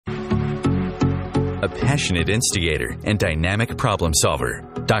a passionate instigator and dynamic problem solver.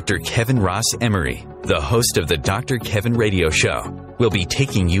 Dr. Kevin Ross Emery, the host of the Dr. Kevin Radio Show, will be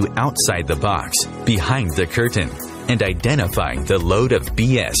taking you outside the box, behind the curtain, and identifying the load of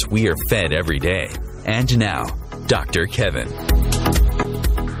BS we are fed every day. And now, Dr. Kevin.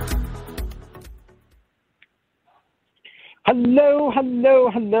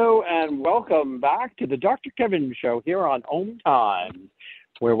 Hello, and welcome back to the Dr. Kevin Show here on OMTimes,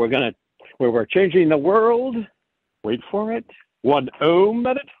 where we're changing the world. Wait for it, one Om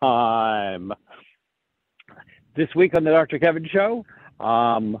at a time. This week on the Dr. Kevin Show,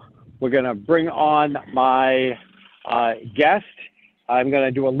 we're going to bring on my guest. I'm going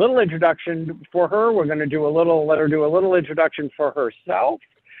to do a little introduction for her. We're going to let her do a little introduction for herself.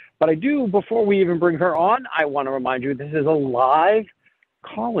 But before we even bring her on, I want to remind you this is a live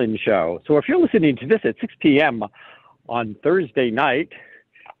call-in show. So if you're listening to this at 6 p.m. on Thursday night,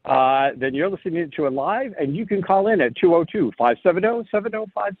 then you're listening to it live, and you can call in at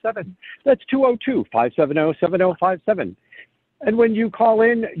 202-570-7057. That's 202-570-7057. And when you call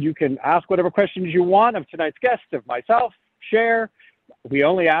in, you can ask whatever questions you want of tonight's guest, of myself, share. We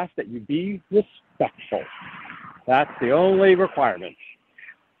only ask that you be respectful. That's the only requirement.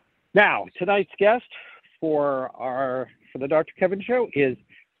 Now, tonight's guest for the Dr. Kevin Show is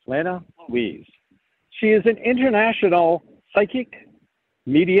Lana Louise. She is an international psychic,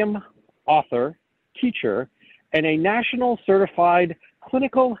 medium, author, teacher, and a national certified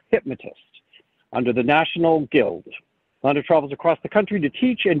clinical hypnotist under the National Guild. Lana travels across the country to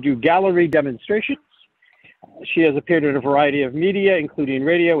teach and do gallery demonstrations. She has appeared in a variety of media, including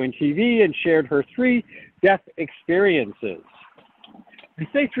radio and TV, and shared her 3 death experiences. They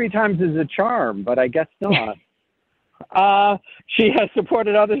say 3 times is a charm, but I guess not. She has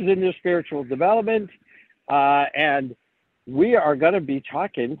supported others in their spiritual development, and we are going to be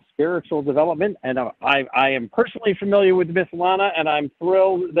talking spiritual development, and I am personally familiar with Miss Lana, and I'm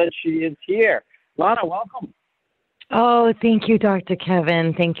thrilled that she is here. Lana, welcome. Oh, thank you, Dr.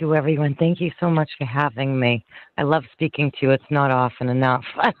 Kevin. Thank you, everyone. Thank you so much for having me. I love speaking to you. It's not often enough.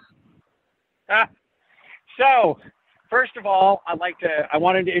 So, first of all, I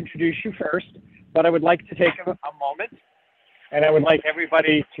wanted to introduce you first, but I would like to take a moment, and I would like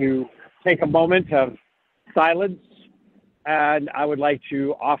everybody to take a moment of silence, and I would like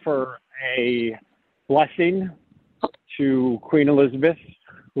to offer a blessing to Queen Elizabeth,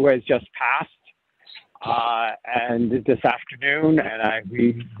 who has just passed, and this afternoon, and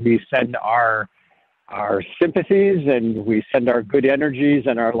we send our sympathies, and we send our good energies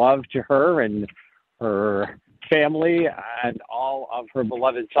and our love to her and her family and all of her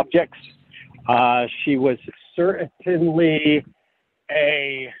beloved subjects. She was certainly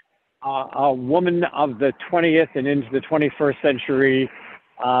a woman of the 20th and into the 21st century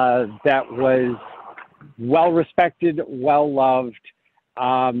that was well respected, well loved,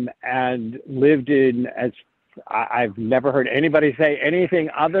 and lived in, as I've never heard anybody say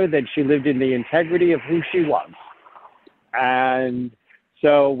anything other than she lived in the integrity of who she was. And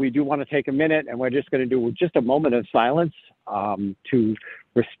so we do want to take a minute, and we're just going to do just a moment of silence to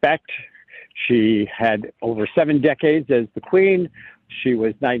respect. She had over 7 decades as the Queen. She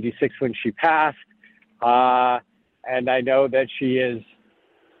was 96 when she passed. And I know that she is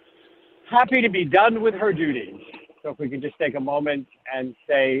happy to be done with her duties. So if we can just take a moment and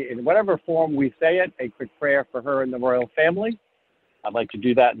say, in whatever form we say it, a quick prayer for her and the royal family. I'd like to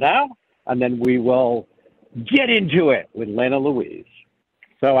do that now, and then we will get into it with Lana Louise.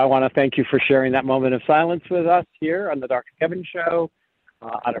 So I want to thank you for sharing that moment of silence with us here on the Dr. Kevin Show,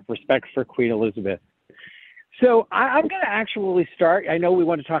 out of respect for Queen Elizabeth. So I'm going to actually start. I know we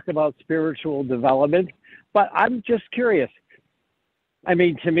want to talk about spiritual development, but I'm just curious. I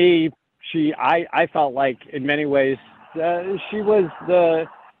mean, to me, I felt like in many ways she was a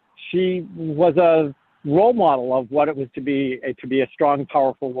role model of what it was to be a strong,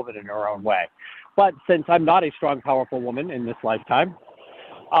 powerful woman in her own way. But since I'm not a strong, powerful woman in this lifetime,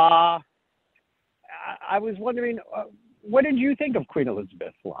 I was wondering, what did you think of Queen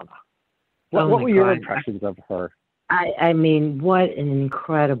Elizabeth, Lana? What were your impressions of her? I mean, what an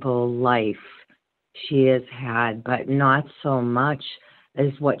incredible life she has had, but not so much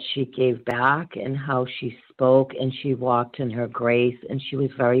as what she gave back and how she spoke, and she walked in her grace, and she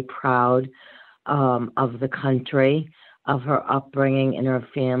was very proud of the country, of her upbringing and her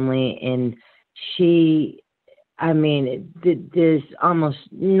family, and there's almost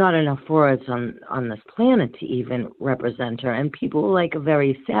not enough words on this planet to even represent her, and people are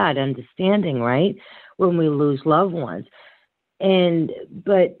very sad understanding, right, when we lose loved ones.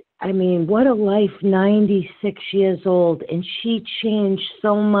 But I mean, what a life, 96 years old, and she changed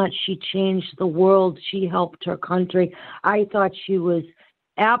so much. She changed the world. She helped her country. I thought she was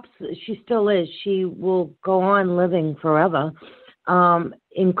she still is. She will go on living forever.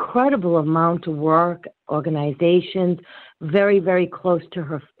 Incredible amount of work, organizations, very, very close to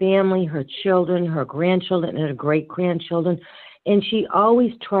her family, her children, her grandchildren, and her great-grandchildren. And she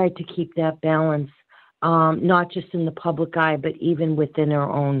always tried to keep that balance, not just in the public eye, but even within her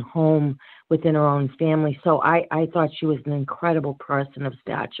own home, within her own family. So I thought she was an incredible person of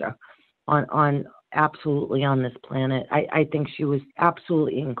stature on absolutely on this planet. I think she was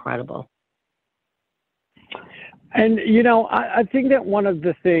absolutely incredible. And, you know, I think that one of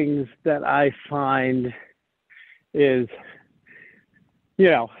the things that I find is, you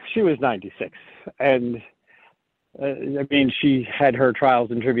know, she was 96. And, I mean, she had her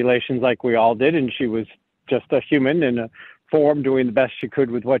trials and tribulations like we all did, and she was just a human in a form doing the best she could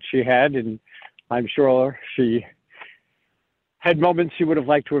with what she had. And I'm sure she had moments she would have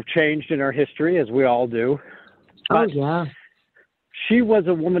liked to have changed in her history, as we all do. But yeah. She was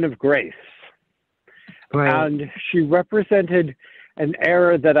a woman of grace. Right. And she represented an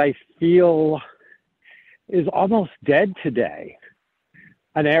era that I feel is almost dead today.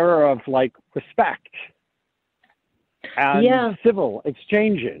 An era of, like, respect and civil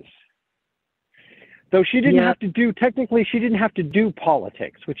exchanges. Though she didn't have to do, technically she didn't have to do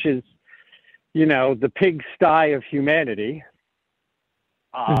politics, which is, you know, the pigsty of humanity,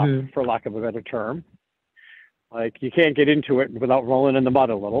 for lack of a better term. Like, you can't get into it without rolling in the mud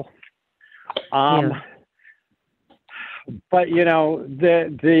a little. But, you know,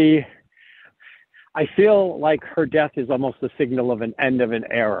 I feel like her death is almost the signal of an end of an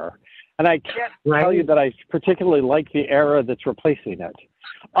era. And I can't tell you that I particularly like the era that's replacing it.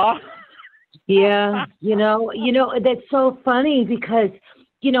 Yeah, you know, that's so funny because,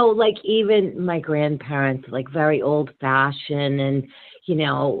 you know, like even my grandparents, like very old fashioned, and, you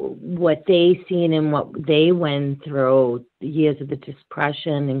know, what they seen and what they went through, the years of the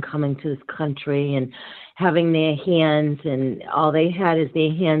Depression and coming to this country and having their hands, and all they had is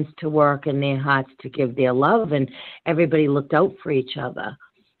their hands to work and their hearts to give their love, and everybody looked out for each other.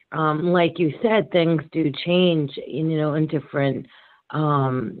 Like you said, things do change, you know, in different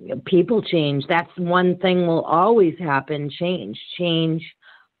people change. That's one thing will always happen. Change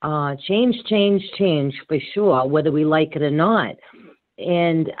for sure, whether we like it or not.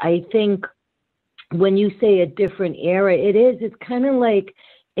 And I think when you say a different era, it's kind of like,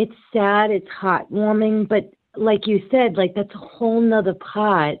 it's sad, it's heartwarming, but like you said, like that's a whole nother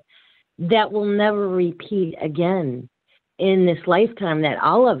part that will never repeat again in this lifetime that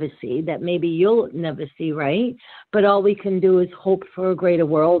I'll ever see, that maybe you'll never see, right? But all we can do is hope for a greater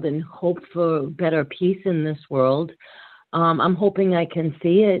world and hope for better peace in this world. I'm hoping I can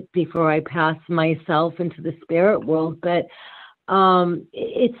see it before I pass myself into the spirit world, but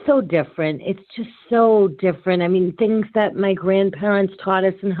it's so different. It's just so different. I mean, things that my grandparents taught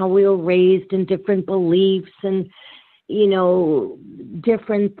us and how we were raised in different beliefs and, you know,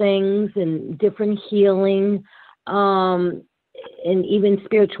 different things and different healing, and even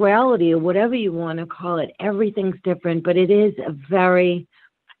spirituality or whatever you want to call it. Everything's different, but it is a very,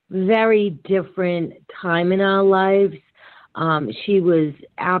 very different time in our lives. She was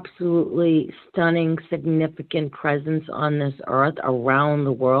absolutely stunning, significant presence on this earth around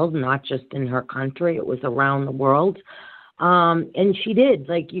the world, not just in her country. It was around the world. And she did,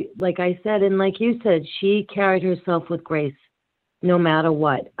 like I said, and like you said, she carried herself with grace no matter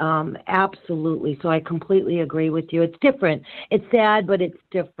what. Absolutely. So I completely agree with you. It's different. It's sad, but it's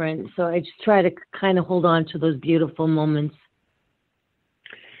different. So I just try to kind of hold on to those beautiful moments.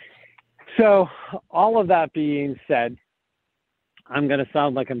 So all of that being said, I'm going to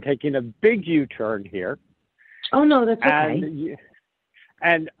sound like I'm taking a big U-turn here. Oh, no, that's okay.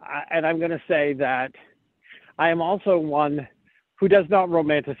 And I'm going to say that I am also one who does not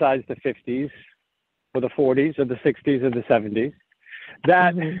romanticize the 50s or the 40s or the 60s or the 70s.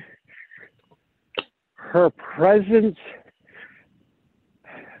 That her presence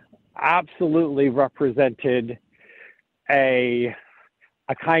absolutely represented a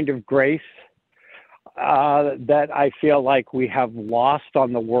kind of grace that I feel like we have lost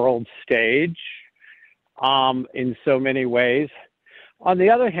on the world stage in so many ways. On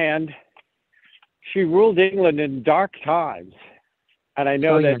the other hand, she ruled England in dark times, and I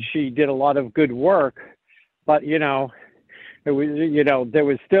know that she did a lot of good work, but you know, it was, you know, there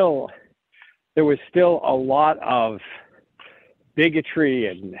was still a lot of bigotry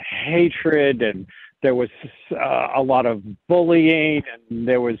and hatred, and there was a lot of bullying, and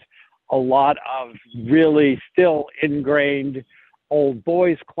there was a lot of really still ingrained old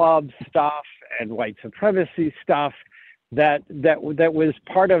boys club stuff and white supremacy stuff that was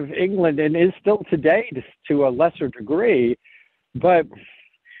part of England and is still today to a lesser degree. But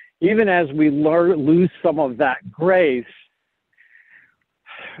even as we lose some of that grace,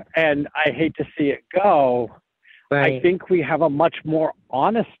 and I hate to see it go, Right. I think we have a much more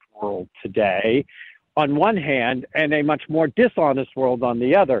honest world today on one hand and a much more dishonest world on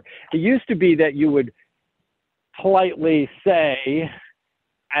the other. It used to be that you would politely say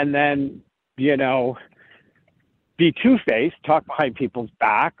and then, be two-faced, talk behind people's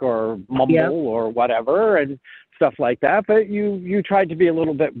back or mumble or whatever and stuff like that. But you tried to be a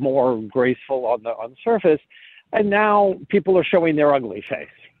little bit more graceful on the surface. And now people are showing their ugly face.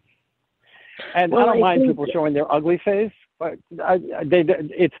 And I don't mind people showing their ugly face, but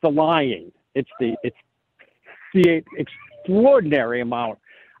it's the lying. It's the extraordinary amount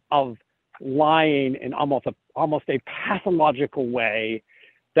of lying in almost a pathological way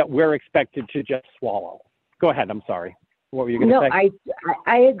that we're expected to just swallow. Go ahead. I'm sorry. What were you going to say? No,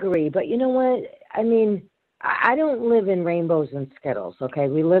 I agree. But you know what? I mean, I don't live in rainbows and Skittles, okay?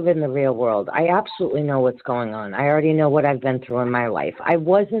 We live in the real world. I absolutely know what's going on. I already know what I've been through in my life. I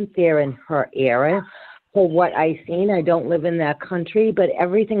wasn't there in her era for what I've seen. I don't live in that country, but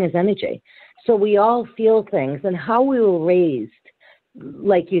everything is energy. So we all feel things. And how we were raised,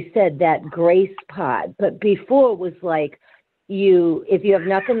 like you said, that grace part. But before it was like, if you have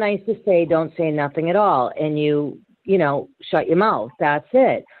nothing nice to say, don't say nothing at all. And shut your mouth. That's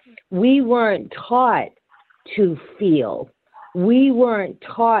it. We weren't taught to feel. We weren't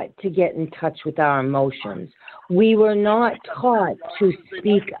taught to get in touch with our emotions. We were not taught to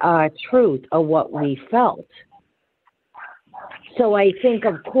speak our truth or what we felt. So I think,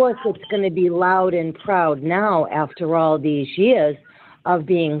 of course, it's going to be loud and proud now after all these years of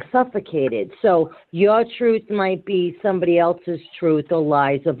being suffocated. So your truth might be somebody else's truth or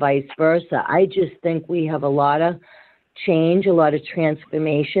lies or vice versa. I just think we have a lot of change, a lot of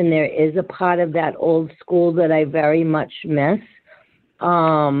transformation. There is a part of that old school that I very much miss.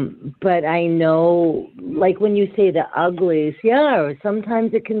 But I know, like when you say the uglies,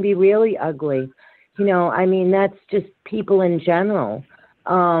 sometimes it can be really ugly. That's just people in general.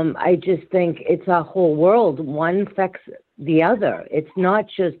 I just think it's a whole world. One affects the other. It's not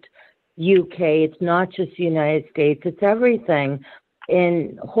just UK. It's not just the United States. It's everything.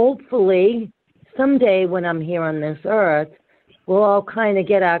 And hopefully someday when I'm here on this earth, we'll all kind of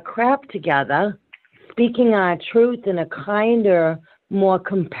get our crap together, speaking our truth in a kinder, more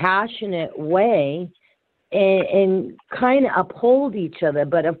compassionate way, and kind of uphold each other.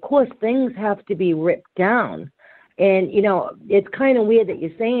 But of course, things have to be ripped down. And, it's kind of weird that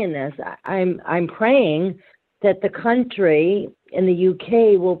you're saying this. I'm praying that the country in the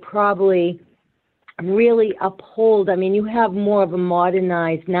UK will probably really uphold. I mean, you have more of a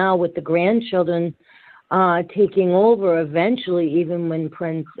modernized now with the grandchildren taking over eventually, even when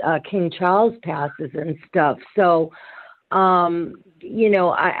King Charles passes and stuff. So, I'm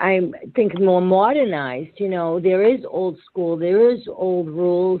thinking more modernized. There is old school, there is old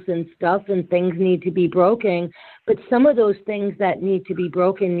rules and stuff, and things need to be broken. But some of those things that need to be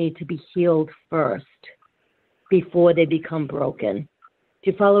broken need to be healed first before they become broken.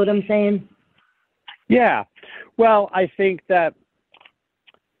 Do you follow what I'm saying? Yeah. Well, I think that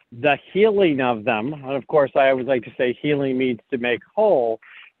the healing of them, and of course, I always like to say healing means to make whole.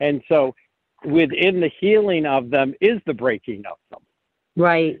 And so within the healing of them is the breaking of them.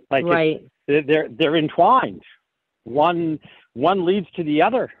 Right, right. They're entwined. One leads to the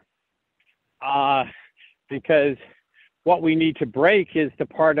other. Because what we need to break is the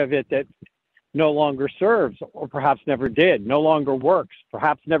part of it that no longer serves, or perhaps never did, no longer works,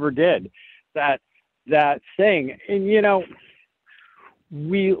 perhaps never did. That thing. And,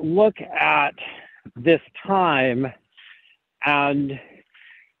 we look at this time, and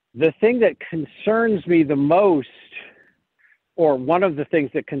the thing that concerns me the most, or one of the things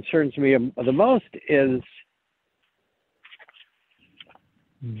that concerns me the most, is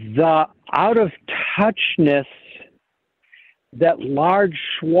the out-of-touchness that large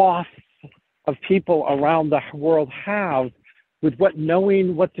swaths of people around the world have with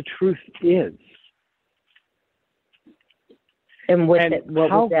knowing what the truth is. And what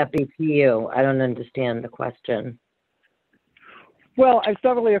would that be to you? I don't understand the question. Well, it's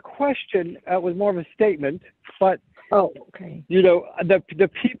not really a question. It was more of a statement. But, oh, okay. The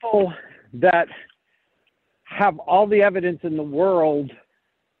people that have all the evidence in the world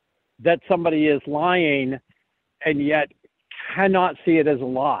that somebody is lying and yet cannot see it as a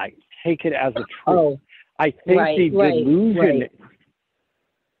lie, take it as a truth. Oh, I think the delusion, right.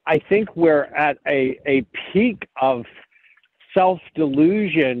 I think we're at a peak of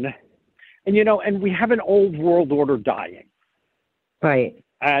self-delusion. And, and we have an old world order dying. Right.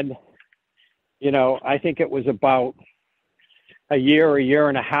 And, I think it was about a year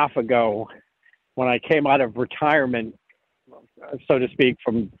and a half ago when I came out of retirement, so to speak,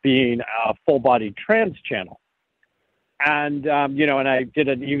 from being a full-body trans channel. And, and I did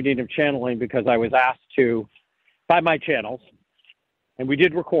an evening of channeling because I was asked to, by my channels, and we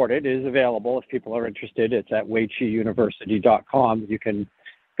did record it. It is available if people are interested. It's at weichiuniversity.com. You can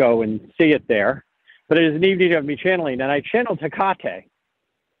go and see it there. But it is an evening of me channeling, and I channeled Hecate,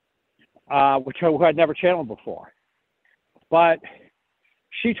 which I had never channeled before. But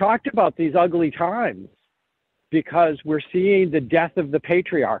she talked about these ugly times because we're seeing the death of the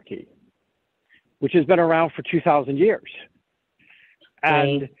patriarchy, which has been around for 2,000 years.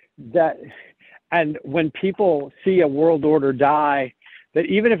 And and when people see a world order die, that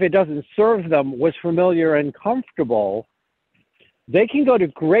even if it doesn't serve them, was familiar and comfortable, they can go to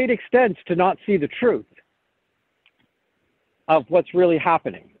great extents to not see the truth of what's really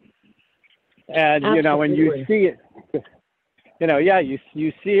happening. And, Absolutely. and you see it,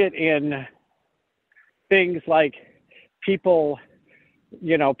 you see it in things like people,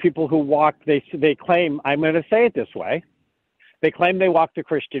 people who walk, they claim, I'm going to say it this way, they claim they walk the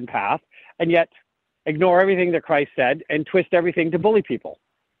Christian path and yet ignore everything that Christ said and twist everything to bully people.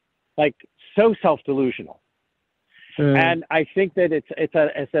 Like, so self-delusional. And I think that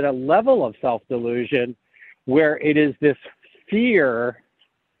it's at a level of self-delusion where it is this fear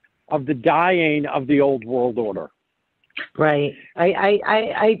of the dying of the old world order. Right.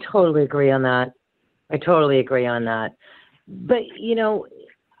 I totally agree on that. But,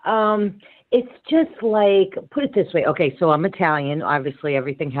 it's just like, put it this way. Okay, so I'm Italian. Obviously,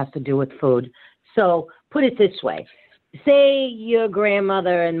 everything has to do with food. So put it this way. Say your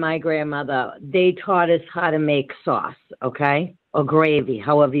grandmother and my grandmother, they taught us how to make sauce, okay? Or gravy,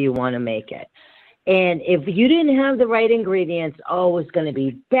 however you want to make it. And if you didn't have the right ingredients, it was going to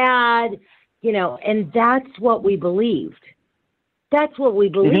be bad, and that's what we believed.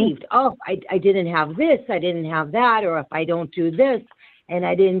 Oh, I didn't have this, I didn't have that, or if I don't do this and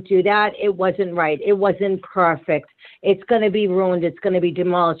I didn't do that, it wasn't right. It wasn't perfect. It's going to be ruined. It's going to be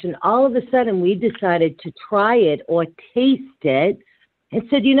demolished. And all of a sudden we decided to try it or taste it and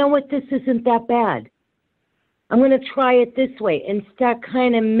said, you know what, this isn't that bad. I'm going to try it this way and start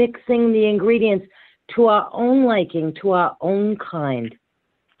kind of mixing the ingredients to our own liking, to our own kind.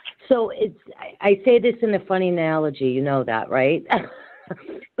 So I say this in a funny analogy, you know that, right?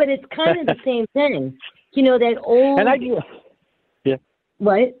 But it's kind of the same thing. That old... And I do. Yeah.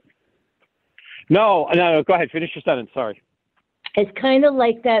 What? No, go ahead. Finish your sentence. Sorry. It's kind of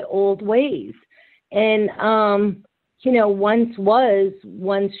like that old ways. And, once was,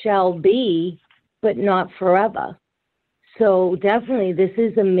 once shall be, but not forever. So definitely this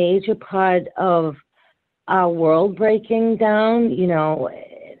is a major part of our world breaking down.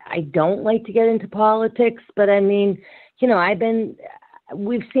 I don't like to get into politics, but I mean,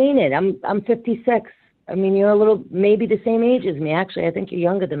 we've seen it. I'm 56. I mean, you're maybe the same age as me. Actually, I think you're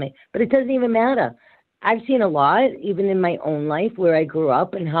younger than me, but it doesn't even matter. I've seen a lot, even in my own life where I grew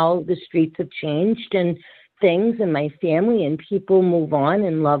up and how the streets have changed and things and my family and people move on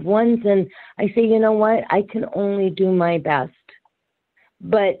and loved ones. And I say, you know what? I can only do my best.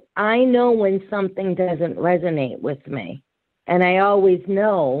 But I know when something doesn't resonate with me. And I always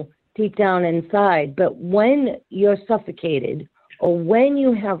know deep down inside. But when you're suffocated or when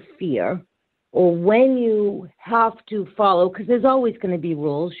you have fear or when you have to follow, because there's always going to be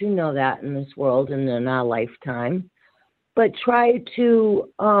rules, you know that in this world and in our lifetime, but try to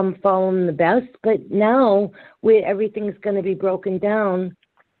follow them the best. But now where everything's going to be broken down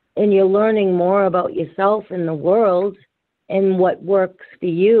and you're learning more about yourself and the world and what works for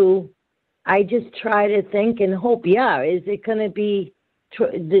you, I just try to think and hope, is it going to be,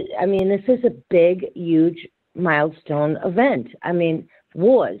 this is a big, huge milestone event. I mean,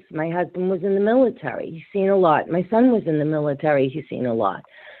 wars. My husband was in the military. He's seen a lot. My son was in the military. He's seen a lot.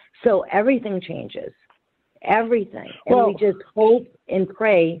 So everything changes. Everything. And we just hope and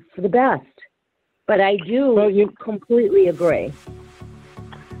pray for the best. But I do completely agree.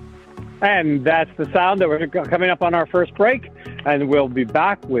 And that's the sound that we're coming up on our first break. And we'll be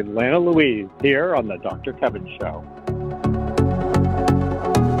back with Lana Louise here on the Dr. Kevin Show.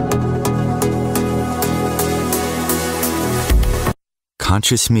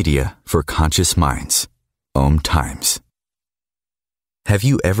 Conscious media for conscious minds. OMTimes. Have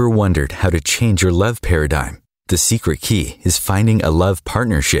you ever wondered how to change your love paradigm? The secret key is finding a love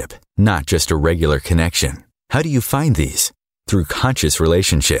partnership, not just a regular connection. How do you find these? Through conscious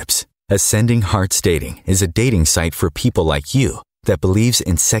relationships. Ascending Hearts Dating is a dating site for people like you that believes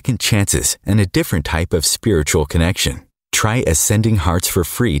in second chances and a different type of spiritual connection. Try Ascending Hearts for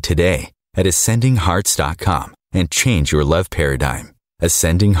free today at ascendinghearts.com and change your love paradigm.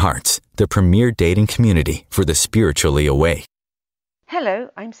 Ascending Hearts, the premier dating community for the spiritually awake. Hello,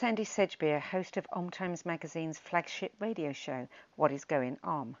 I'm Sandy Sedgbeer, host of OMTimes magazine's flagship radio show, What is Going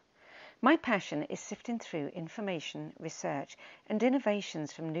On? My passion is sifting through information, research and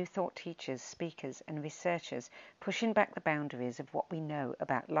innovations from new thought teachers, speakers and researchers pushing back the boundaries of what we know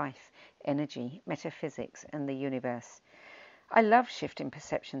about life, energy, metaphysics and the universe. I love shifting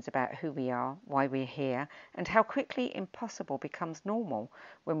perceptions about who we are, why we're here, and how quickly impossible becomes normal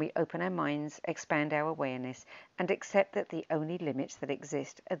when we open our minds, expand our awareness, and accept that the only limits that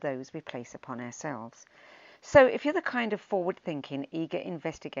exist are those we place upon ourselves. So if you're the kind of forward-thinking, eager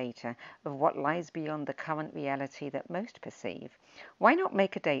investigator of what lies beyond the current reality that most perceive, why not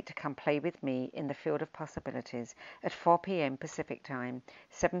make a date to come play with me in the field of possibilities at 4 p.m. Pacific Time,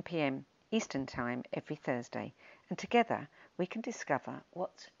 7 p.m. Eastern Time every Thursday, and together we can discover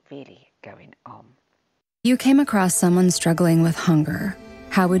what's really going on. You came across someone struggling with hunger.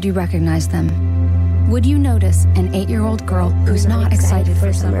 How would you recognize them? Would you notice an 8-year-old girl who's not excited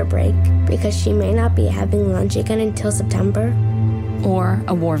for summer break because she may not be having lunch again until September? Or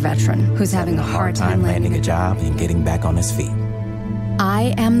a war veteran who's having a hard time landing a job and getting back on his feet?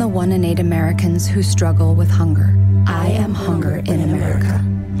 I am the 1 in 8 Americans who struggle with hunger. I am hunger in America.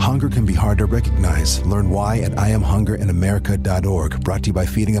 Hunger can be hard to recognize. Learn why at IamHungerInAmerica.org. Brought to you by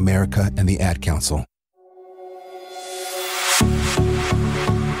Feeding America and the Ad Council.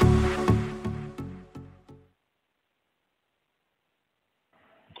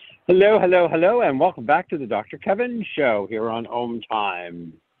 Hello, hello, hello, and welcome back to the Dr. Kevin Show here on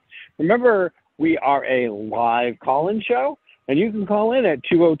OMTime. Remember, we are a live call-in show, and you can call in at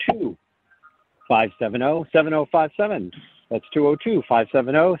 202-570-7057. That's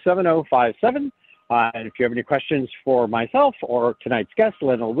 202-570-7057. And if you have any questions for myself or tonight's guest,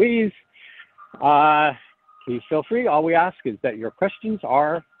 Lana Louise, please feel free. All we ask is that your questions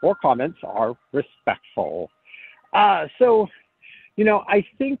or comments are respectful. So, you know, I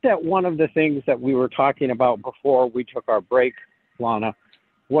think that one of the things that we were talking about before we took our break, Lana,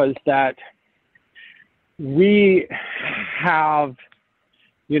 was that we have,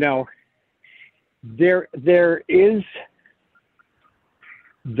 you know, there is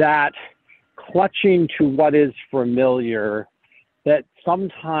that clutching to what is familiar that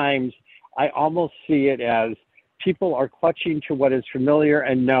sometimes I almost see it as people are clutching to what is familiar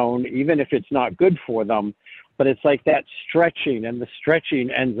and known, even if it's not good for them. But it's like that stretching, and the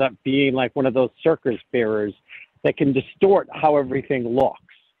stretching ends up being like one of those circus bearers that can distort how everything looks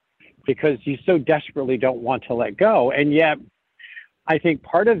because you so desperately don't want to let go. And yet, I think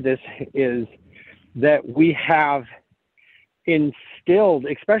part of this is that we have instilled,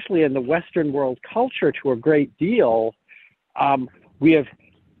 especially in the Western world culture to a great deal, we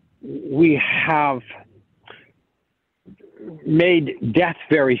have made death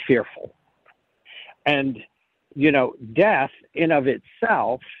very fearful. And you know, death in of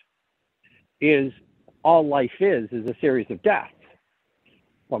itself is all life is a series of deaths.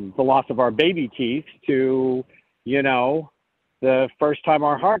 From the loss of our baby teeth to, you know, the first time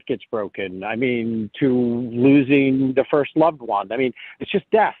our heart gets broken. I mean, to losing the first loved one. I mean, it's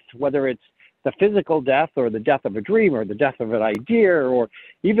just death, whether it's the physical death or the death of a dream or the death of an idea or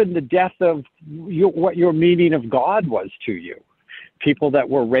even the death of what your meaning of God was to you. People that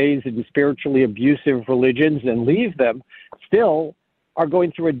were raised in spiritually abusive religions and leave them still are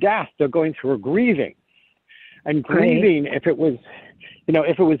going through a death. They're going through a grieving. And grieving, if it was, you know,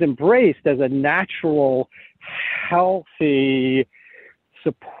 if it was embraced as a natural, healthy,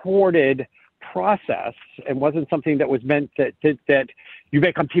 supported process and wasn't something that was meant that you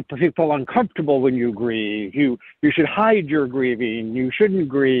make people uncomfortable when you grieve. You should hide your grieving. You shouldn't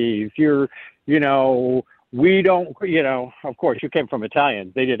grieve. You know, we don't, you know, of course, you came from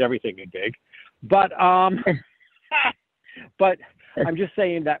Italians. They did everything in big. But but I'm just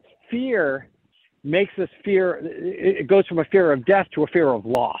saying that fear makes us fear. It goes from a fear of death to a fear of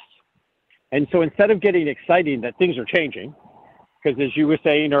loss. And so instead of getting exciting that things are changing, because as you were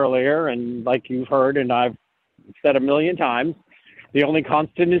saying earlier, and like you've heard and I've said a million times, the only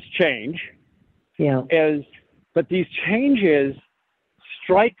constant is change. Yeah. But these changes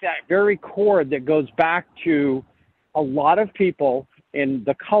strike that very chord that goes back to a lot of people in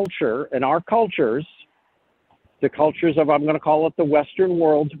the culture, in our cultures, the cultures of, I'm going to call it the Western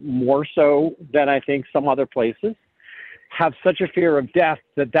world, more so than I think some other places, have such a fear of death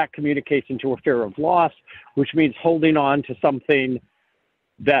that communicates into a fear of loss, which means holding on to something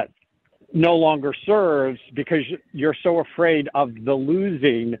that no longer serves because you're so afraid of the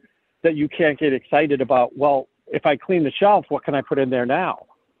losing that you can't get excited about, well, if I clean the shelf, what can I put in there now?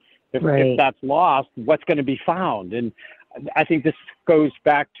 If that's lost, what's going to be found? And I think this goes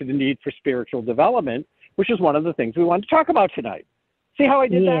back to the need for spiritual development, which is one of the things we want to talk about tonight. See how I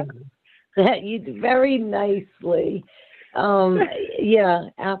did that? You did very nicely. Yeah,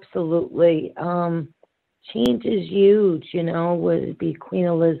 absolutely. Change is huge, would it be Queen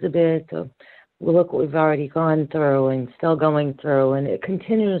Elizabeth or look what we've already gone through and still going through, and it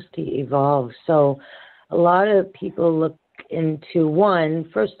continues to evolve. So a lot of people look into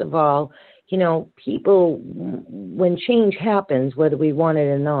first of all, people, when change happens, whether we want it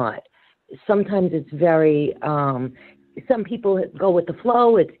or not, sometimes it's very, some people go with the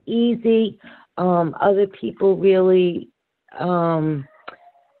flow, it's easy. Other people really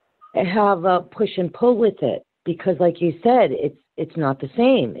have a push and pull with it because, like you said, it's not the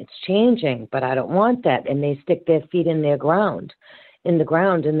same. It's changing, but I don't want that. And they stick their feet in the ground, and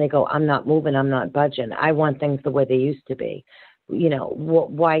they go, I'm not moving, I'm not budging. I want things the way they used to be.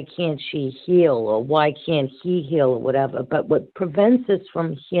 Why can't she heal, or why can't he heal, or whatever? But what prevents us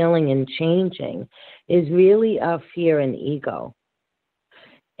from healing and changing is really our fear and ego.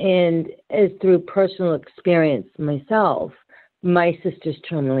 And as through personal experience myself, my sister's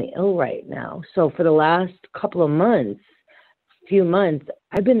terminally ill right now. So for the last few months,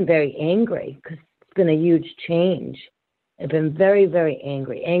 I've been very angry because it's been a huge change. I've been very, very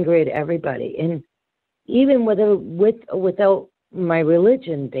angry at everybody. And even with or without my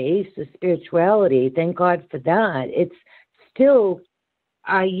religion base, the spirituality, thank God for that, it's still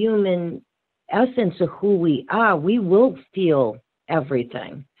our human essence of who we are. We will feel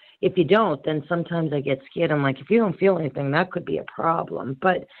everything. If you don't, then sometimes I get scared. I'm like, if you don't feel anything, that could be a problem.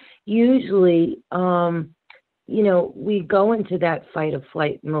 But usually, we go into that fight or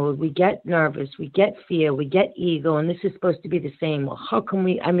flight mode. We get nervous, we get fear, we get ego, and this is supposed to be the same. Well, how can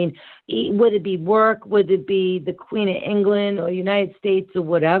we, would it be work? Would it be the Queen of England or United States or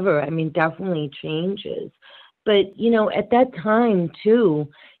whatever? Definitely changes. But, at that time, too,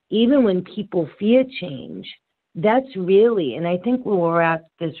 even when people fear change, that's really, and I think where we're at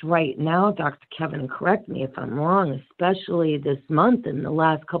this right now, Dr. Kevin, and correct me if I'm wrong, especially this month and the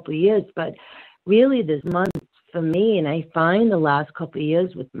last couple of years, but really this month for me, and I find the last couple of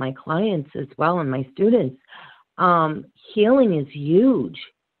years with my clients as well and my students, healing is huge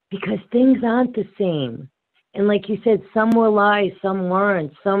because things aren't the same. And like you said, some were lies, some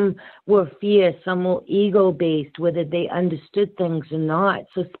weren't, some were fear, some were ego-based, whether they understood things or not.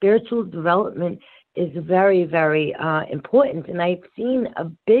 So spiritual development is very, very important. And I've seen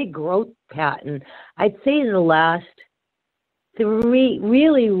a big growth pattern, I'd say in the last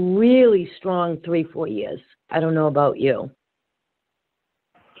really strong 3-4 years. I don't know about you.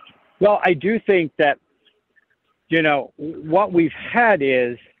 Well, I do think that, what we've had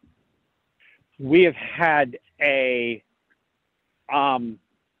is we have had the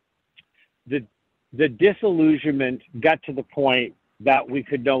disillusionment got to the point that we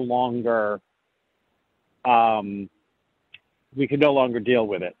could no longer deal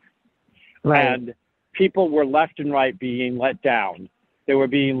with it. Right. And people were left and right being let down. They were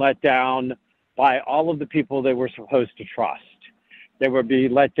being let down by all of the people they were supposed to trust. They were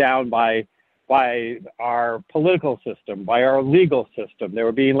being let down by our political system, by our legal system. They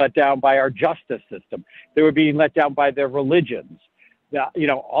were being let down by our justice system. They were being let down by their religions.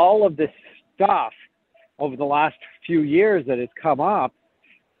 All of this stuff over the last few years that has come up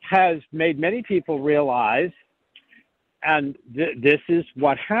has made many people realize, and this is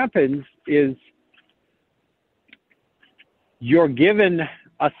what happens, is you're given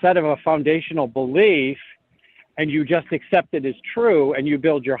a set of a foundational belief and you just accept it as true and you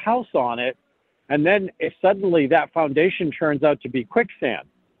build your house on it. And then if suddenly that foundation turns out to be quicksand,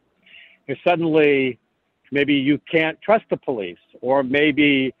 if suddenly maybe you can't trust the police, or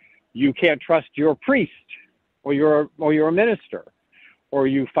maybe you can't trust your priest or your minister, or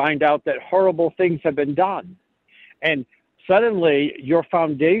you find out that horrible things have been done, and suddenly your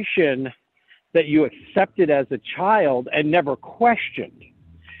foundation that you accepted as a child and never questioned.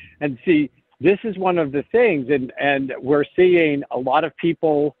 And see, this is one of the things, and we're seeing a lot of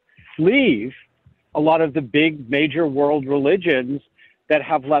people leave a lot of the big major world religions that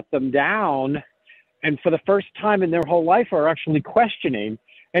have let them down, and for the first time in their whole life are actually questioning,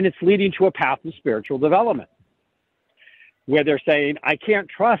 and it's leading to a path of spiritual development where they're saying, I can't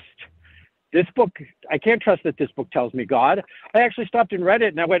trust this book. I can't trust that this book tells me God. I actually stopped and read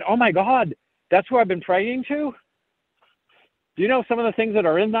it, and I went, oh my God, that's who I've been praying to? Do you know some of the things that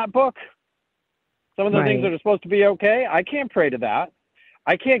are in that book? Some of the things that are supposed to be okay? I can't pray to that.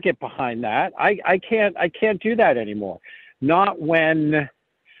 I can't get behind that. I can't do that anymore. Not when,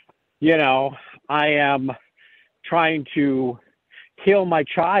 I am trying to heal my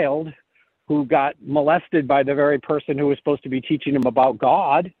child who got molested by the very person who was supposed to be teaching him about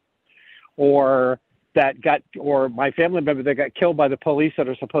God, or my family member that got killed by the police that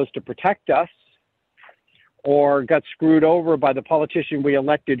are supposed to protect us, or got screwed over by the politician we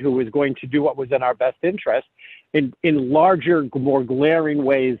elected who was going to do what was in our best interest in larger, more glaring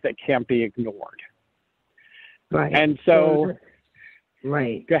ways that can't be ignored. Right. And so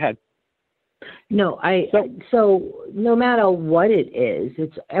right. Go ahead. No, so no matter what it is,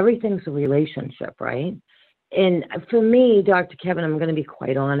 everything's a relationship, right? And for me, Dr. Kevin, I'm going to be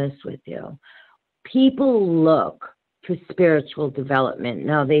quite honest with you. People look for spiritual development.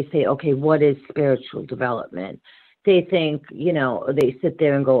 Now they say, okay, what is spiritual development? They think, they sit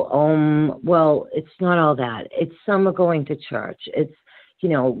there and go, well, it's not all that. It's some are going to church. It's,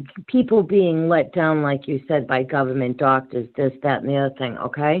 people being let down, like you said, by government, doctors, this, that, and the other thing,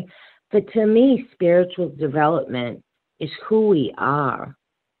 okay? But to me, spiritual development is who we are,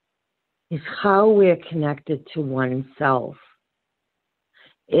 is how we're connected to oneself.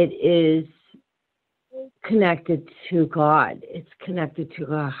 It is connected to God. It's connected to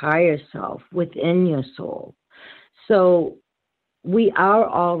a higher self within your soul. So we are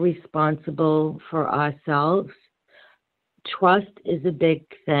all responsible for ourselves. Trust is a big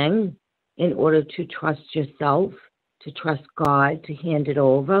thing. In order to trust yourself, to trust God, to hand it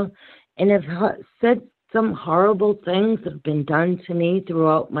over. And I've said some horrible things that have been done to me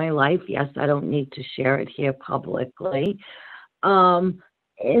throughout my life. Yes, I don't need to share it here publicly. And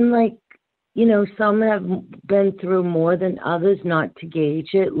some have been through more than others, not to gauge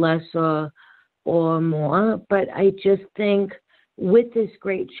it, less or more. But I just think with this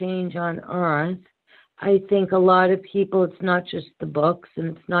great change on earth, I think a lot of people, it's not just the books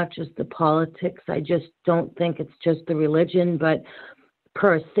and it's not just the politics. I just don't think it's just the religion, but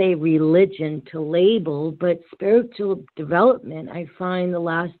per se religion to label, but spiritual development. I find the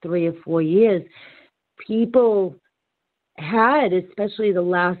last 3 or 4 years, people had, especially the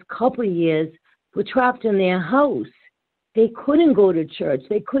last couple of years, were trapped in their house. They couldn't go to church.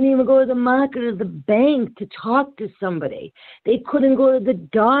 They couldn't even go to the market or the bank to talk to somebody. They couldn't go to the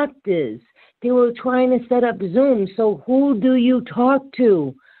doctors. They were trying to set up Zoom. So who do you talk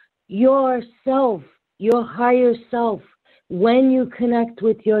to? Yourself, your higher self. When you connect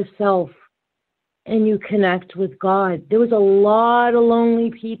with yourself and you connect with God, there was a lot of lonely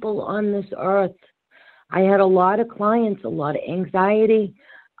people on this earth. I had a lot of clients, a lot of anxiety.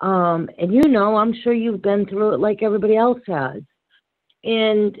 And I'm sure you've been through it like everybody else has.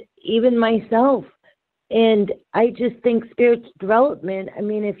 And even myself. And I just think spiritual development,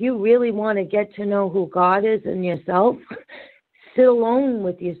 if you really want to get to know who God is and yourself, sit alone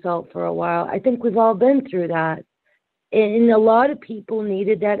with yourself for a while. I think we've all been through that. And a lot of people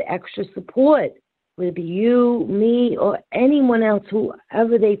needed that extra support, whether it be you, me, or anyone else,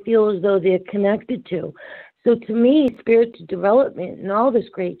 whoever they feel as though they're connected to. So to me, spiritual development and all this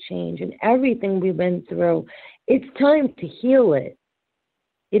great change and everything we've been through, it's time to heal it.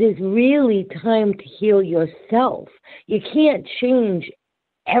 It is really time to heal yourself. You can't change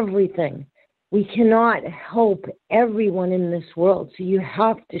everything. We cannot help everyone in this world. So you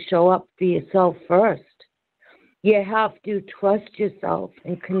have to show up for yourself first. You have to trust yourself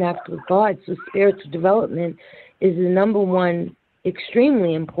and connect with God. So spiritual development is the number one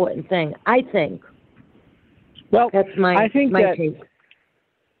extremely important thing, I think. Well, that's my take.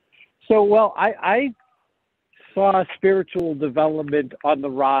 So, I saw spiritual development on the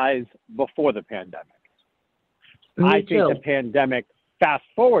rise before the pandemic. I think the pandemic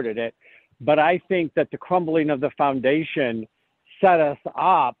fast-forwarded it, but I think that the crumbling of the foundation set us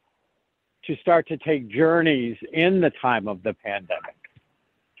up to start to take journeys in the time of the pandemic.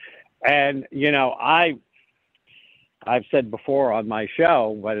 And, I've said before on my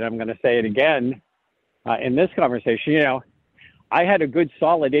show, but I'm going to say it again in this conversation, I had a good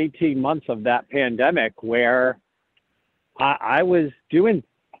solid 18 months of that pandemic where I was doing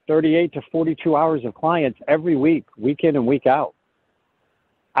 38 to 42 hours of clients every week, week in and week out.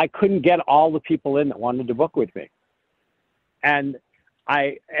 I couldn't get all the people in that wanted to book with me.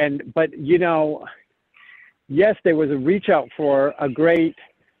 But yes, there was a reach out for a great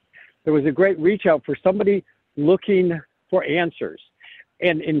reach out for somebody looking for answers.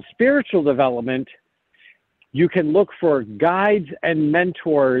 And in spiritual development, you can look for guides and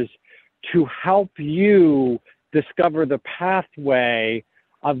mentors to help you discover the pathway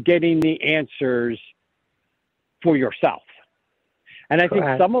of getting the answers for yourself. And I think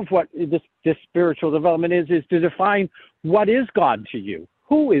some of what this spiritual development is to define what is God to you?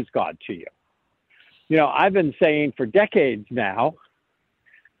 Who is God to you? You know, I've been saying for decades now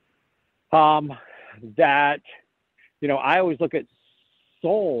that, you know, I always look at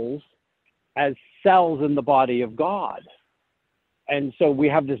souls as cells in the body of God. And so we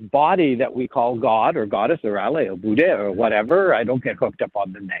have this body that we call God or Goddess or Allah or Buddha or whatever. I don't get hooked up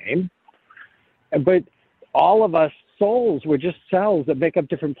on the name. But all of us souls were just cells that make up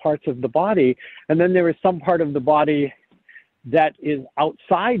different parts of the body. And then there is some part of the body that is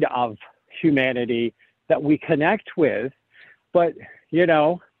outside of humanity that we connect with. But, you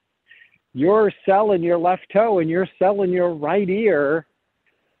know, your cell in your left toe and your cell in your right ear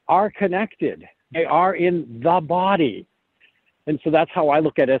are connected. They are in the body. And so that's how I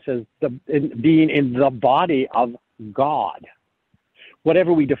look at us, as being in the body of God,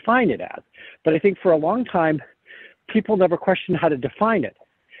 whatever we define it as. But I think for a long time, people never questioned how to define it.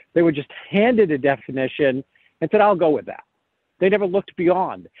 They were just handed a definition and said, I'll go with that. They never looked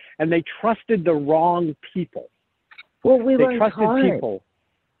beyond, and they trusted the wrong people. Well, we weren't trusted taught. People.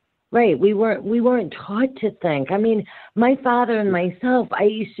 Right, we weren't taught to think. I mean, my father and myself, I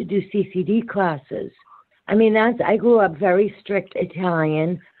used to do CCD classes. I mean, I grew up very strict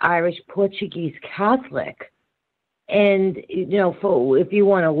Italian, Irish, Portuguese, Catholic. And, you know, if you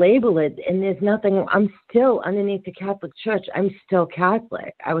want to label it, and there's nothing, I'm still underneath the Catholic Church. I'm still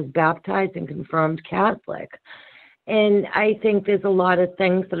Catholic. I was baptized and confirmed Catholic. And I think there's a lot of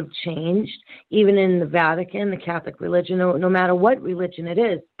things that have changed, even in the Vatican, the Catholic religion, no matter what religion it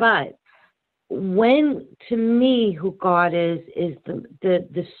is. But when, to me, who God is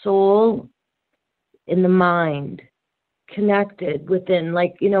the soul in the mind, connected within,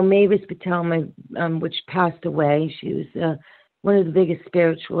 like, you know, Mavis Patel, which passed away. She was one of the biggest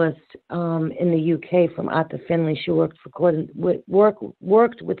spiritualists in the UK from Arthur Finley. She worked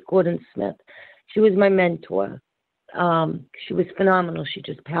with Gordon Smith. She was my mentor. She was phenomenal. She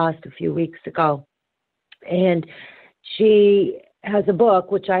just passed a few weeks ago. And she has a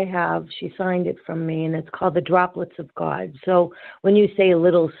book, which I have. She signed it from me, and it's called The Droplets of God. So when you say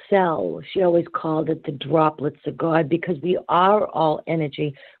little cell, she always called it the droplets of God, because we are all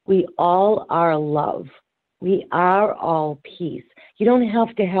energy. We all are love. We are all peace. You don't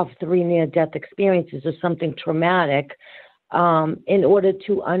have to have 3 near-death experiences or something traumatic in order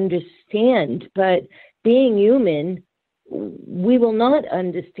to understand. But being human, we will not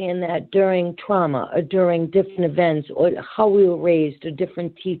understand that during trauma or during different events or how we were raised or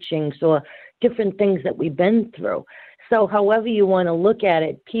different teachings or different things that we've been through. So however you want to look at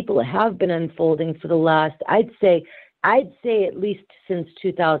it, people have been unfolding for the last, I'd say at least since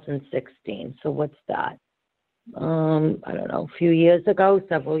 2016. So what's that? I don't know, several years ago.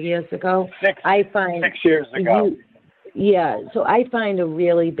 6 years ago. Yeah, so I find a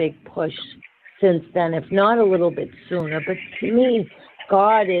really big push since then, if not a little bit sooner. But to me,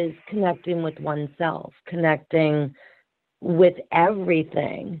 God is connecting with oneself, connecting with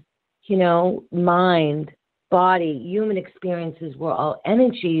everything, you know, mind, body, human experiences. We're all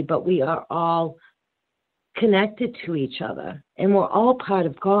energy, but we are all connected to each other, and we're all part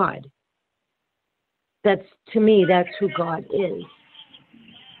of God. To me, that's who God is.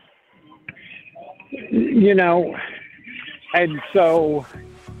 You know, and so...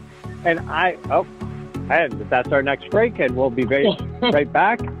 And that's our next break, and we'll be right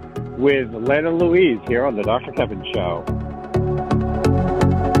back with Lana Louise here on the Dr. Kevin Show.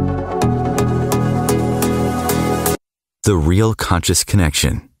 The Real Conscious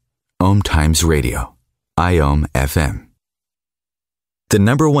Connection. OMTimes Radio. IOM FM. The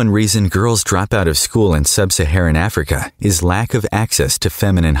number one reason girls drop out of school in sub-Saharan Africa is lack of access to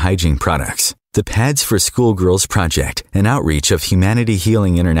feminine hygiene products. The Pads for Schoolgirls Project, an outreach of Humanity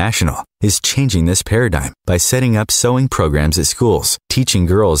Healing International, is changing this paradigm by setting up sewing programs at schools, teaching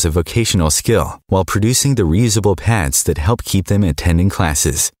girls a vocational skill, while producing the reusable pads that help keep them attending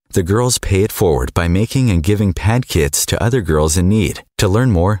classes. The girls pay it forward by making and giving pad kits to other girls in need. To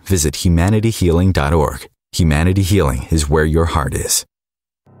learn more, visit humanityhealing.org. Humanity Healing is where your heart is.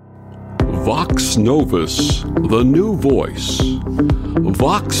 Vox Novus, the new voice.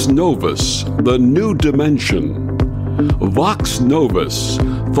 Vox Novus, the new dimension. Vox Novus,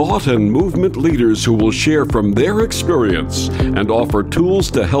 thought and movement leaders who will share from their experience and offer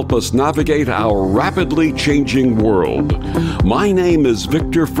tools to help us navigate our rapidly changing world. My name is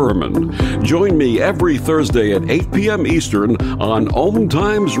Victor Furman. Join me every Thursday at 8 p.m. Eastern on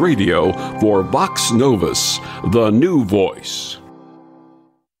OMTimes Radio for Vox Novus, the new voice.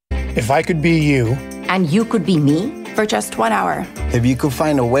 If I could be you, and you could be me, for just 1 hour, if you could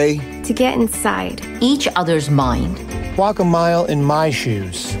find a way to get inside each other's mind Walk a mile in my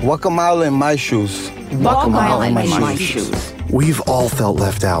shoes. Walk a mile in my shoes. Walk a mile in my shoes. We've all felt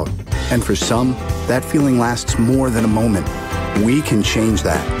left out. And for some, that feeling lasts more than a moment. We can change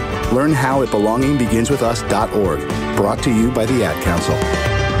that. Learn how at belongingbeginswithus.org. Brought to you by the Ad Council.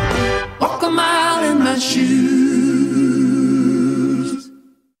 Walk a mile in my shoes.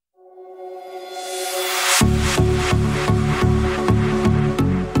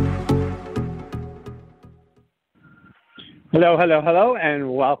 Hello, hello, hello,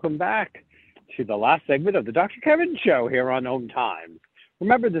 and welcome back to the last segment of the Dr. Kevin Show here on OMTimes.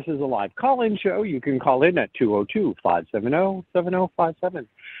 Remember, this is a live call-in show. You can call in at 202-570-7057.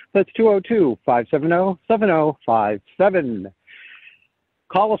 That's 202-570-7057.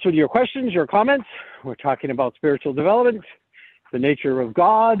 Call us with your questions, your comments. We're talking about spiritual development, the nature of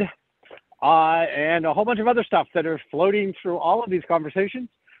God, and a whole bunch of other stuff that are floating through all of these conversations.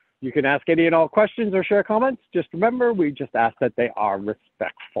 You can ask any and all questions or share comments. Just remember, we just ask that they are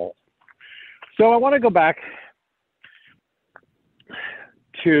respectful. So I want to go back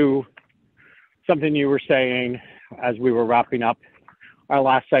to something you were saying as we were wrapping up our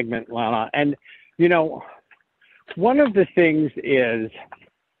last segment, Lana. And, you know, one of the things is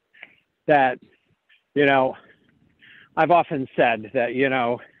that, you know, I've often said that, you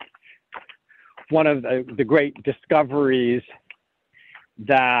know, one of the great discoveries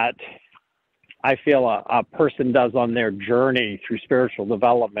that I feel a person does on their journey through spiritual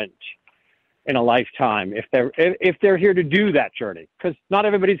development in a lifetime, if they're here to do that journey, because not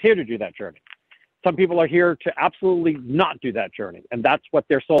everybody's here to do that journey. Some people are here to absolutely not do that journey, and that's what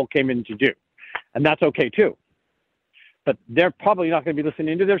their soul came in to do, and that's okay too. But they're probably not going to be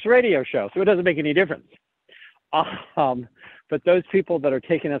listening to this radio show, so it doesn't make any difference. But those people that are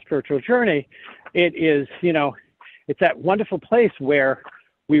taking that spiritual journey, it is, you know, it's that wonderful place where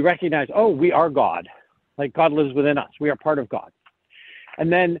we recognize, oh, we are God. Like God lives within us. We are part of God.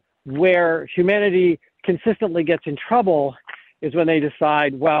 And then where humanity consistently gets in trouble is when they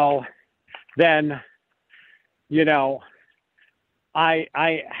decide, well, then, you know, I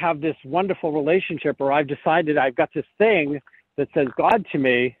have this wonderful relationship, or I've decided I've got this thing that says God to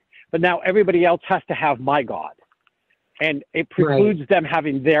me, but now everybody else has to have my God. And it precludes them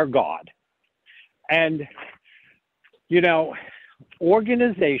having their God. And, you know,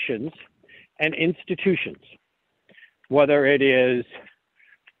 organizations and institutions, whether it is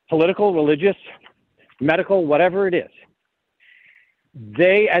political, religious, medical, whatever it is,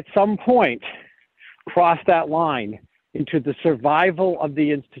 they at some point cross that line into the survival of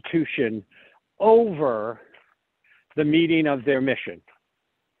the institution over the meeting of their mission.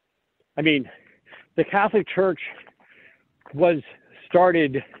 I mean, the Catholic Church was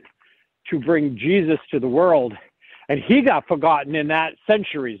started to bring Jesus to the world, and he got forgotten in that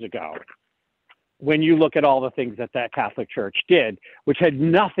centuries ago when you look at all the things that that Catholic Church did, which had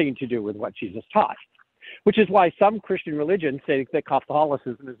nothing to do with what Jesus taught, which is why some Christian religions say that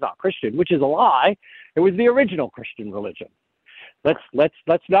Catholicism is not Christian, which is a lie. It was the original Christian religion. Let's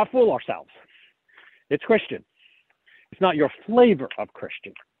not fool ourselves. It's Christian. It's not your flavor of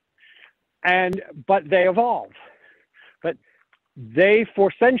Christian. But they evolved. But they,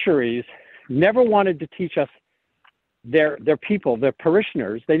 for centuries, never wanted to teach us their people, their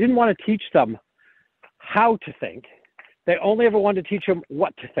parishioners. They didn't want to teach them how to think. They only ever wanted to teach them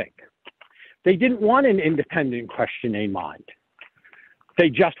what to think. They didn't want an independent, questioning mind. They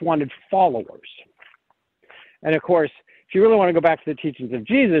just wanted followers. And of course, if you really want to go back to the teachings of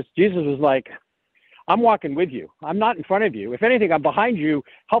Jesus, Jesus was like, I'm walking with you. I'm not in front of you. If anything, I'm behind you,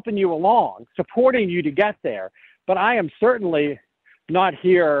 helping you along, supporting you to get there. But I am certainly not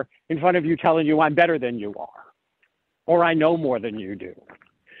here in front of you telling you I'm better than you are, or I know more than you do.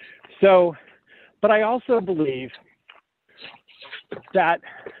 So, but I also believe that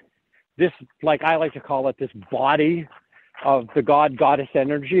this, like I like to call it, this body of the God-Goddess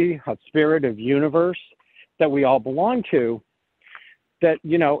energy, of spirit, of universe that we all belong to, that,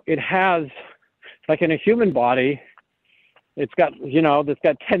 you know, it has, like in a human body, it's got, you know, it's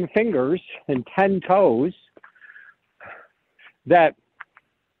got 10 fingers and 10 toes, that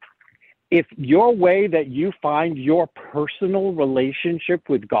if your way that you find your personal relationship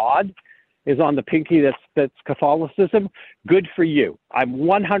with God is on the pinky that's Catholicism, good for you. I'm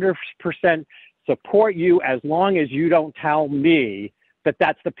 100% support you as long as you don't tell me that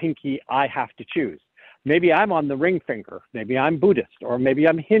that's the pinky I have to choose. Maybe I'm on the ring finger. Maybe I'm Buddhist, or maybe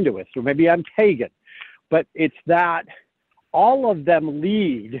I'm Hinduist, or maybe I'm pagan. But it's that all of them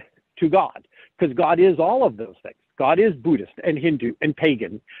lead to God, because God is all of those things. God is Buddhist and Hindu and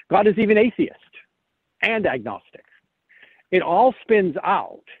pagan. God is even atheist and agnostic. It all spins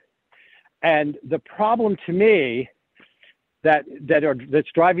out. And the problem to me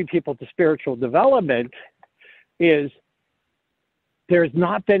that's driving people to spiritual development is there's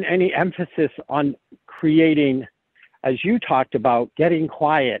not been any emphasis on creating, as you talked about, getting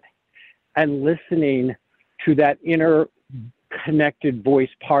quiet and listening to that inner connected voice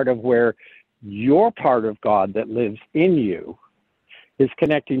part of where your part of God that lives in you is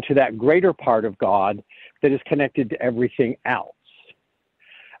connecting to that greater part of God that is connected to everything else.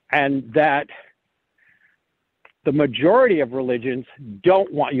 And that the majority of religions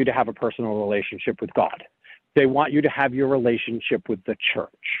don't want you to have a personal relationship with God. They want you to have your relationship with the church.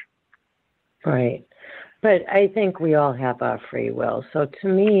 Right. But I think we all have our free will. So to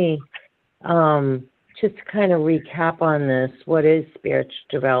me, just to kind of recap on this, what is spiritual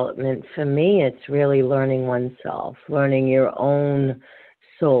development? For me, it's really learning oneself, learning your own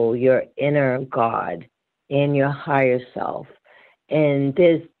soul, your inner God, and your higher self. And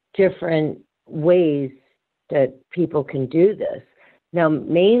there's different ways that people can do this. Now,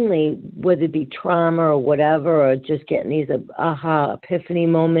 mainly, whether it be trauma or whatever, or just getting these aha epiphany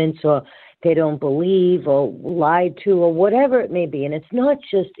moments, or they don't believe or lied to, or whatever it may be. And it's not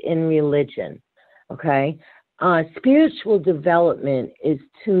just in religion, okay? Spiritual development is,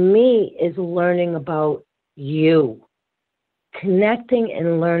 to me, is learning about you, connecting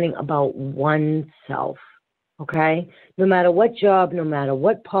and learning about oneself, okay? No matter what job, no matter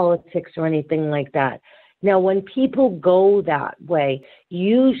what politics or anything like that. Now, when people go that way,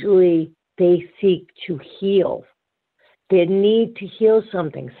 usually they seek to heal. They need to heal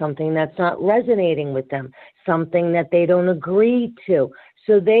something that's not resonating with them, something that they don't agree to.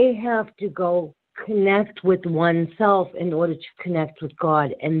 So they have to go connect with oneself in order to connect with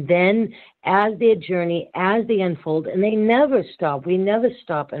God. And then as their journey, as they unfold, and they never stop, we never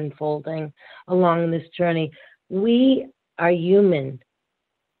stop unfolding along this journey. We are human.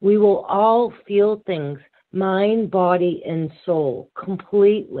 We will all feel things, mind, body, and soul,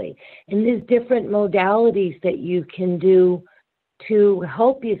 completely. And there's different modalities that you can do to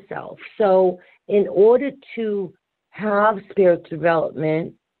help yourself. So in order to have spiritual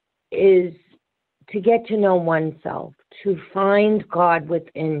development is to get to know oneself, to find God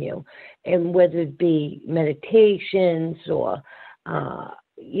within you. And whether it be meditations or,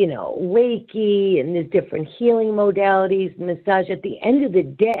 Reiki, and there's different healing modalities, massage, at the end of the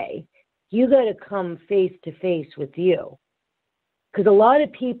day, you got to come face to face with you. Because a lot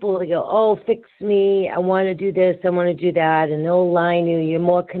of people, they go, oh, fix me, I want to do this, I want to do that, and they'll line you, you're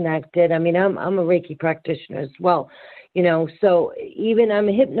more connected. I mean, I'm a Reiki practitioner as well, so even I'm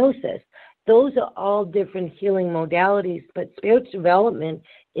a hypnotist. Those are all different healing modalities, but spiritual development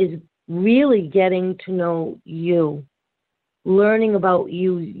is really getting to know you, learning about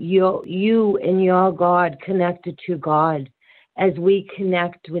you and your God, connected to God. As we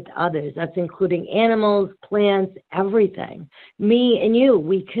connect with others, that's including animals, plants, everything. Me and you,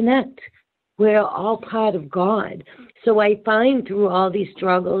 we connect. We're all part of God. So I find through all these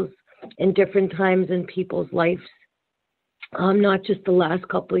struggles in different times in people's lives, not just the last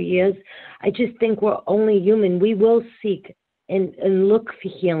couple of years, I just think we're only human. We will seek and look for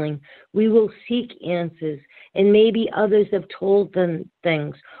healing. We will seek answers. And maybe others have told them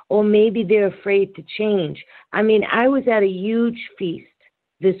things, or maybe they're afraid to change. I mean, I was at a huge feast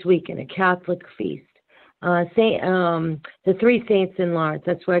this weekend, a Catholic feast. The Three Saints in Lawrence,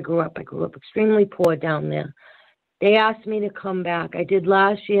 that's where I grew up. I grew up extremely poor down there. They asked me to come back. I did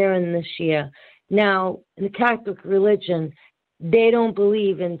last year and this year. Now, in the Catholic religion, they don't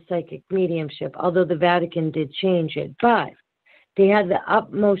believe in psychic mediumship, although the Vatican did change it. But they had the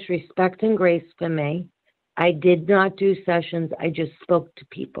utmost respect and grace for me. I did not do sessions. I just spoke to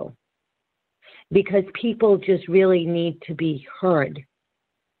people because people just really need to be heard.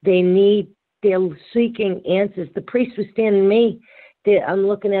 They're seeking answers. The priest was standing me. I'm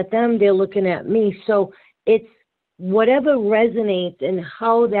looking at them. They're looking at me. So it's whatever resonates and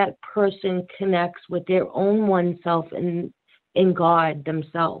how that person connects with their own oneself and in God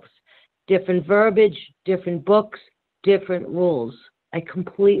themselves. Different verbiage, different books, different rules. I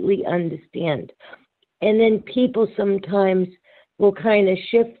completely understand. And then people sometimes will kind of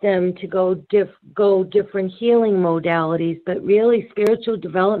shift them to go different healing modalities, but really spiritual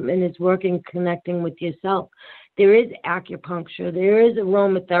development is working, connecting with yourself. There is acupuncture, there is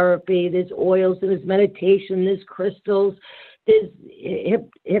aromatherapy, there's oils, there's meditation, there's crystals, there's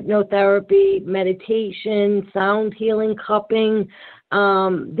hypnotherapy, meditation, sound healing, cupping,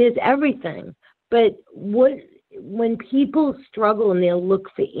 there's everything. But when people struggle and they'll look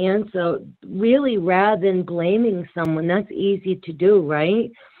for answer, really rather than blaming someone, that's easy to do,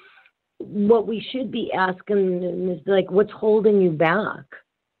 right? What we should be asking is like, what's holding you back?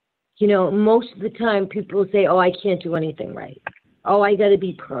 You know, most of the time people say, oh, I can't do anything right. Oh, I got to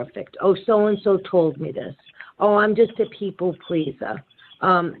be perfect. Oh, so-and-so told me this. Oh, I'm just a people pleaser.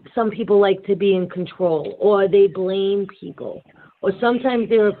 Some people like to be in control, or they blame people, or sometimes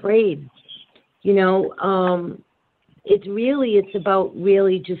they're afraid. You know, it's about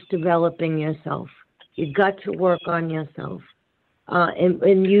really just developing yourself. You've got to work on yourself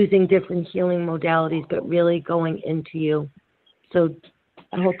and using different healing modalities, but really going into you. So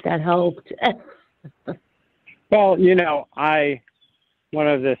I hope that helped. Well, you know, one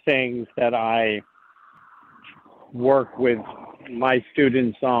of the things that I work with my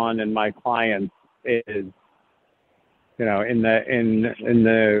students on and my clients is, you know,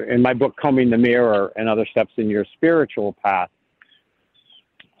 in my book Combing the Mirror and Other Steps in Your Spiritual Path,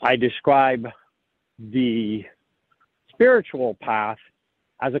 I describe the spiritual path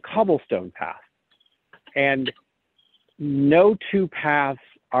as a cobblestone path, and no two paths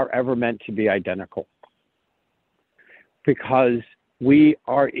are ever meant to be identical, because we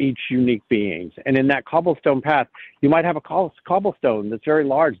are each unique beings. And in that cobblestone path, you might have a cobblestone that's very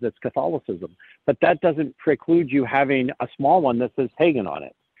large, that's Catholicism, but that doesn't preclude you having a small one that says pagan on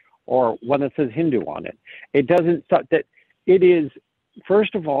it, or one that says Hindu on it. It doesn't, that it is,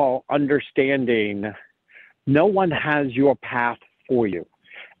 first of all, understanding no one has your path for you.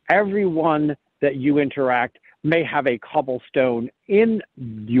 Everyone that you interact may have a cobblestone in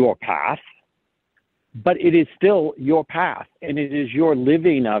your path, but it is still your path, and it is your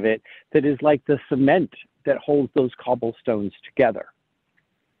living of it that is like the cement that holds those cobblestones together.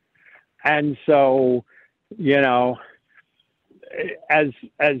 And so, you know, as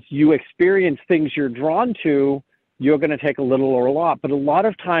you experience things you're drawn to, you're going to take a little or a lot. But a lot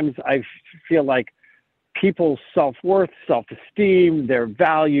of times I feel like people's self-worth, self-esteem, their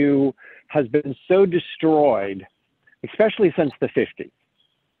value has been so destroyed, especially since the 50s.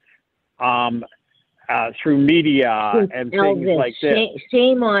 Through media and Elvis, things like this.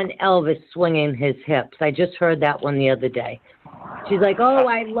 Shame on Elvis swinging his hips. I just heard that one the other day. She's like, oh,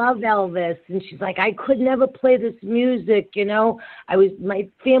 I love Elvis. And she's like, I could never play this music, you know. My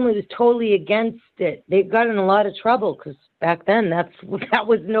family was totally against it. They got in a lot of trouble because back then that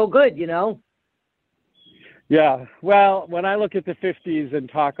was no good, you know. Yeah, well, when I look at the 50s and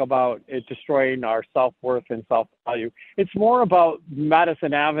talk about it destroying our self-worth and self-value, it's more about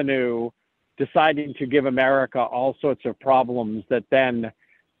Madison Avenue deciding to give America all sorts of problems that then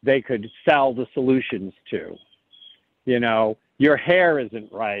they could sell the solutions to. You know, your hair isn't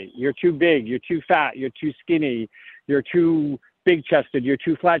right. You're too big. You're too fat. You're too skinny. You're too big-chested. You're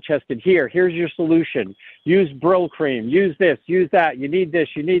too flat-chested. Here's your solution. Use Brill cream. Use this. Use that. You need this.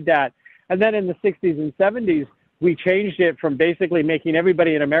 You need that. And then in the 60s and 70s, we changed it from basically making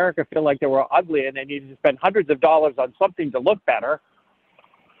everybody in America feel like they were ugly and they needed to spend hundreds of dollars on something to look better,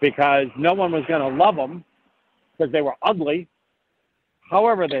 because no one was going to love them because they were ugly,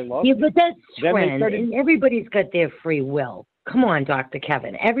 however they look. Yeah, but that's trend, and everybody's got their free will. Come on, Dr.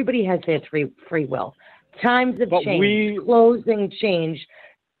 Kevin. Everybody has their free will. Times have changed. Clothing change.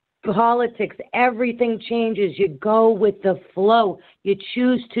 Politics, everything changes. You go with the flow. You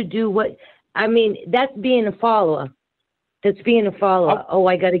choose to do what... I mean, that's being a follower. That's being a follower. Oh,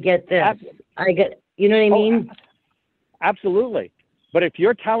 I got to get this. You know what I mean? Absolutely. But if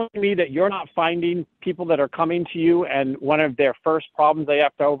you're telling me that you're not finding people that are coming to you and one of their first problems they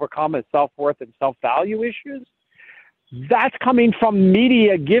have to overcome is self-worth and self-value issues, that's coming from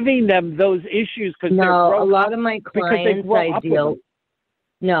media giving them those issues. No, a lot of my clients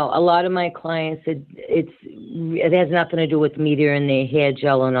No, a lot of my clients, it has nothing to do with media and their hair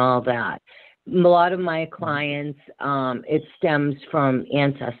gel and all that. A lot of my clients, it stems from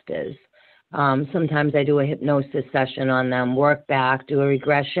ancestors. Sometimes I do a hypnosis session on them, work back, do a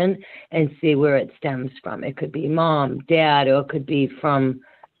regression, and see where it stems from. It could be mom, dad, or it could be from,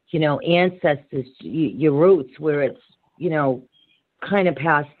 you know, ancestors, your roots, where it's, you know, kind of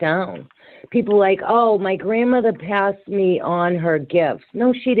passed down. People like, oh, my grandmother passed me on her gifts.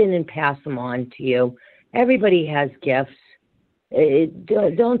 No, she didn't pass them on to you. Everybody has gifts.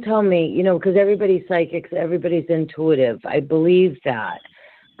 Don't tell me, you know, because everybody's psychics, everybody's intuitive. I believe that.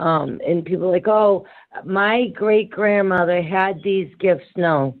 And people are like, oh, my great-grandmother had these gifts.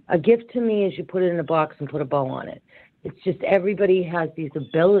 No, a gift to me is you put it in a box and put a bow on it. It's just everybody has these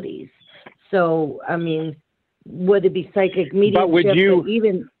abilities. So, I mean, whether it be psychic, mediumship, but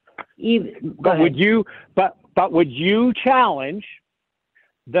would you, but would you challenge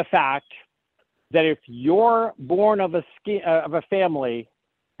the fact that if you're born of a family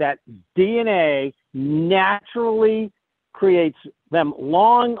that DNA naturally creates them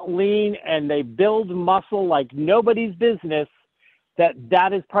long, lean, and they build muscle like nobody's business,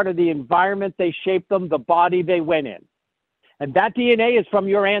 that is part of the environment they shaped them, the body they went in. And that DNA is from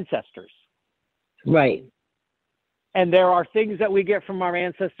your ancestors. Right. And there are things that we get from our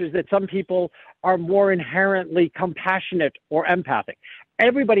ancestors that some people are more inherently compassionate or empathic.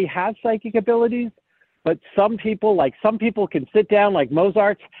 Everybody has psychic abilities, but some people can sit down like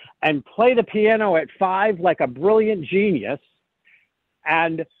Mozart and play the piano at 5 like a brilliant genius.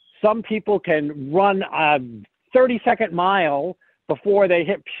 And some people can run a 30-second mile before they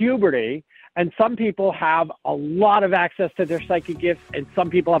hit puberty. And some people have a lot of access to their psychic gifts, and some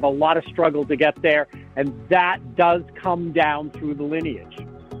people have a lot of struggle to get there. And that does come down through the lineage.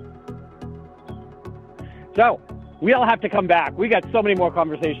 So we all have to come back. We got so many more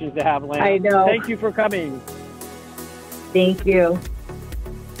conversations to have, Lana. I know. Thank you for coming. Thank you.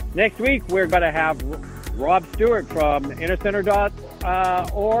 Next week, we're going to have Rob Stewart from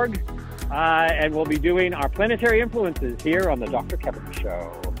innercenter.org, and we'll be doing our planetary influences here on the Dr. Kevin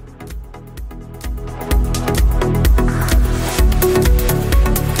Show.